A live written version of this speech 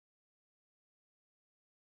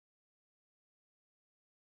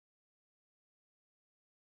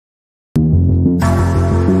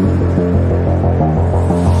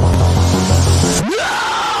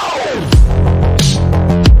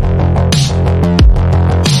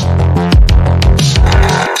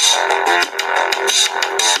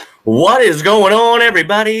What is going on,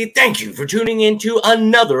 everybody? Thank you for tuning in to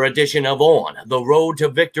another edition of On the Road to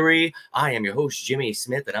Victory. I am your host, Jimmy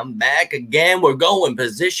Smith, and I'm back again. We're going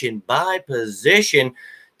position by position,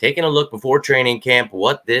 taking a look before training camp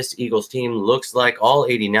what this Eagles team looks like. All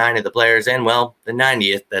 89 of the players, and, well, the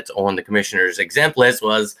 90th that's on the commissioner's exempt list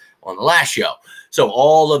was on the last show. So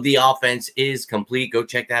all of the offense is complete. Go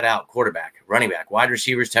check that out. Quarterback, running back, wide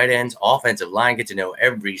receivers, tight ends, offensive line. Get to know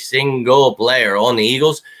every single player on the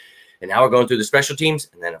Eagles. And now we're going through the special teams.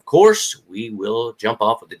 And then, of course, we will jump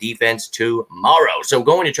off with the defense tomorrow. So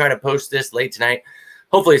going to try to post this late tonight.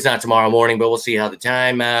 Hopefully it's not tomorrow morning, but we'll see how the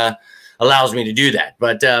time allows me to do that.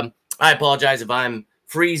 But I apologize if I'm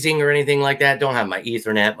freezing or anything like that. Don't have my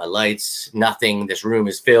Ethernet, my lights, nothing. This room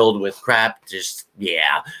is filled with crap. Just,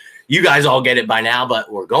 yeah. You guys all get it by now,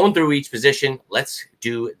 but we're going through each position. Let's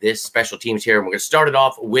do this special teams here. And we're going to start it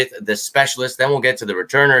off with the specialists. Then we'll get to the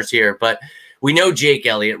returners here. But we know Jake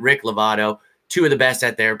Elliott, Rick Lovato, two of the best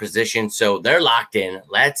at their position, so they're locked in.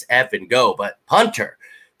 Let's effing go. But Punter,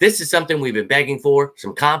 this is something we've been begging for,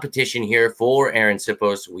 some competition here for Aaron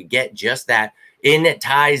Sipos. We get just that in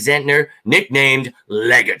Ty Zentner, nicknamed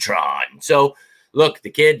Legatron. So, look,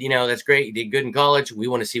 the kid, you know, that's great. He did good in college. We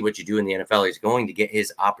want to see what you do in the NFL. He's going to get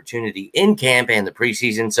his opportunity in camp and the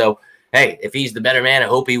preseason. So, hey, if he's the better man, I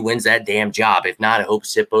hope he wins that damn job. If not, I hope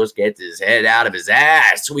Sipos gets his head out of his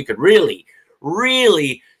ass so we could really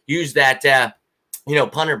use that,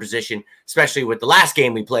 punter position, especially with the last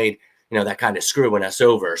game we played, that kind of screwing us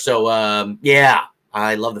over. So, yeah,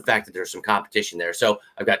 I love the fact that there's some competition there. So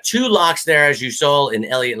I've got two locks there, as you saw, in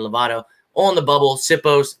Elliott and Lovato on the bubble,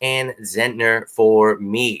 Sipos and Zentner for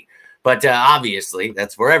me. But obviously,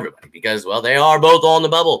 that's for everybody because, well, they are both on the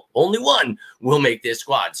bubble. Only one will make this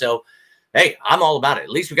squad. So, hey, I'm all about it. At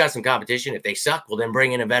least we got some competition. If they suck, well, then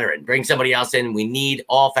bring in a veteran. Bring somebody else in. We need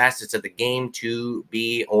all facets of the game to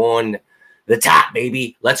be on the top,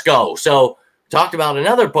 baby. Let's go. So, talked about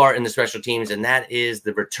another part in the special teams, and that is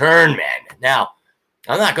the return man. Now,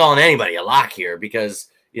 I'm not calling anybody a lock here because,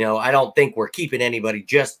 I don't think we're keeping anybody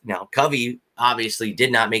just now. Covey obviously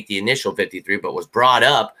did not make the initial 53, but was brought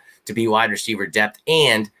up to be wide receiver depth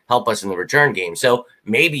and help us in the return game. So,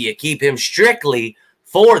 maybe you keep him strictly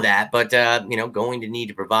for that, but, going to need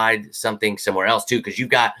to provide something somewhere else too, because you've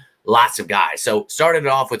got lots of guys. So started it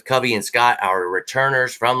off with Covey and Scott, our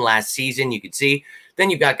returners from last season, you could see. Then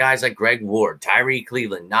you've got guys like Greg Ward, Tyree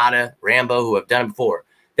Cleveland, Nada, Rambo, who have done it before.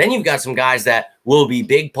 Then you've got some guys that will be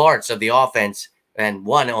big parts of the offense and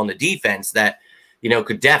one on the defense that,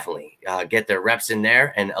 could definitely get their reps in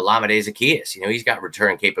there. And Olamide Zaccheaus, he's got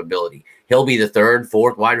return capability. He'll be the third,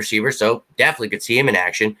 fourth wide receiver, so definitely could see him in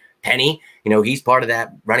action. Penny, he's part of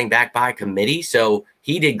that running back by committee. So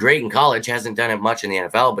he did great in college, hasn't done it much in the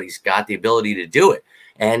NFL, but he's got the ability to do it.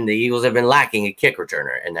 And the Eagles have been lacking a kick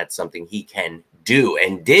returner, and that's something he can do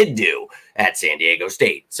and did do at San Diego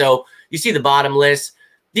State. So you see the bottom list.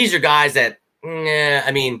 These are guys that,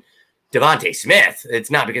 Devontae Smith,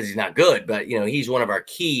 it's not because he's not good, but, he's one of our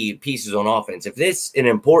key pieces on offense. If this is an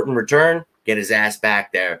important return, get his ass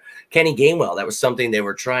back there. Kenny Gainwell, that was something they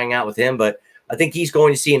were trying out with him, but I think he's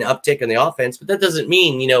going to see an uptick in the offense, but that doesn't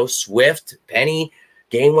mean, Swift, Penny,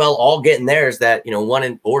 Gainwell all getting theirs that,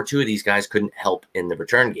 one or two of these guys couldn't help in the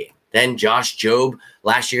return game. Then Josh Jobe,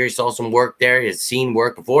 last year he saw some work there. He has seen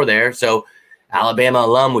work before there. So Alabama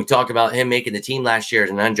alum, we talked about him making the team last year as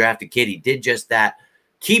an undrafted kid. He did just that.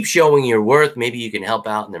 Keep showing your worth. Maybe you can help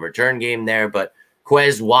out in the return game there. But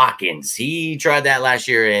Quez Watkins, he tried that last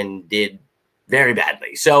year and did very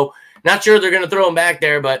badly. So not sure they're going to throw him back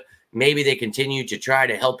there, but maybe they continue to try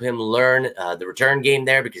to help him learn the return game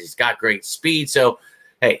there because he's got great speed. So,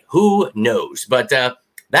 hey, who knows? But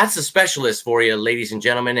that's the specialist for you, ladies and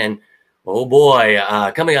gentlemen. And, oh, boy,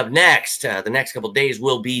 coming up next, the next couple of days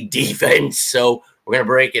will be defense. So we're going to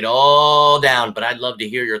break it all down. But I'd love to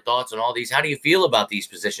hear your thoughts on all these. How do you feel about these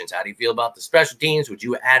positions? How do you feel about the special teams? Would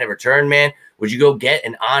you add a return man? Would you go get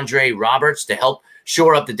an Andre Roberts to help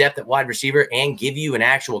shore up the depth at wide receiver and give you an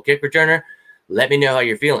actual kick returner? Let me know how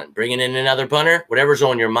you're feeling. Bringing in another punter, whatever's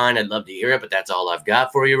on your mind, I'd love to hear it, but that's all I've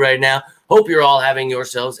got for you right now. Hope you're all having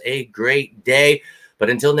yourselves a great day. But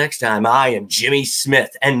until next time, I am Jimmy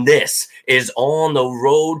Smith, and this is On the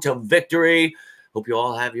Road to Victory. Hope you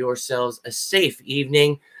all have yourselves a safe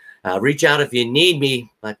evening. Reach out if you need me.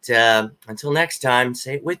 But until next time,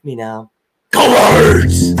 say it with me now. Go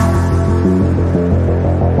Birds!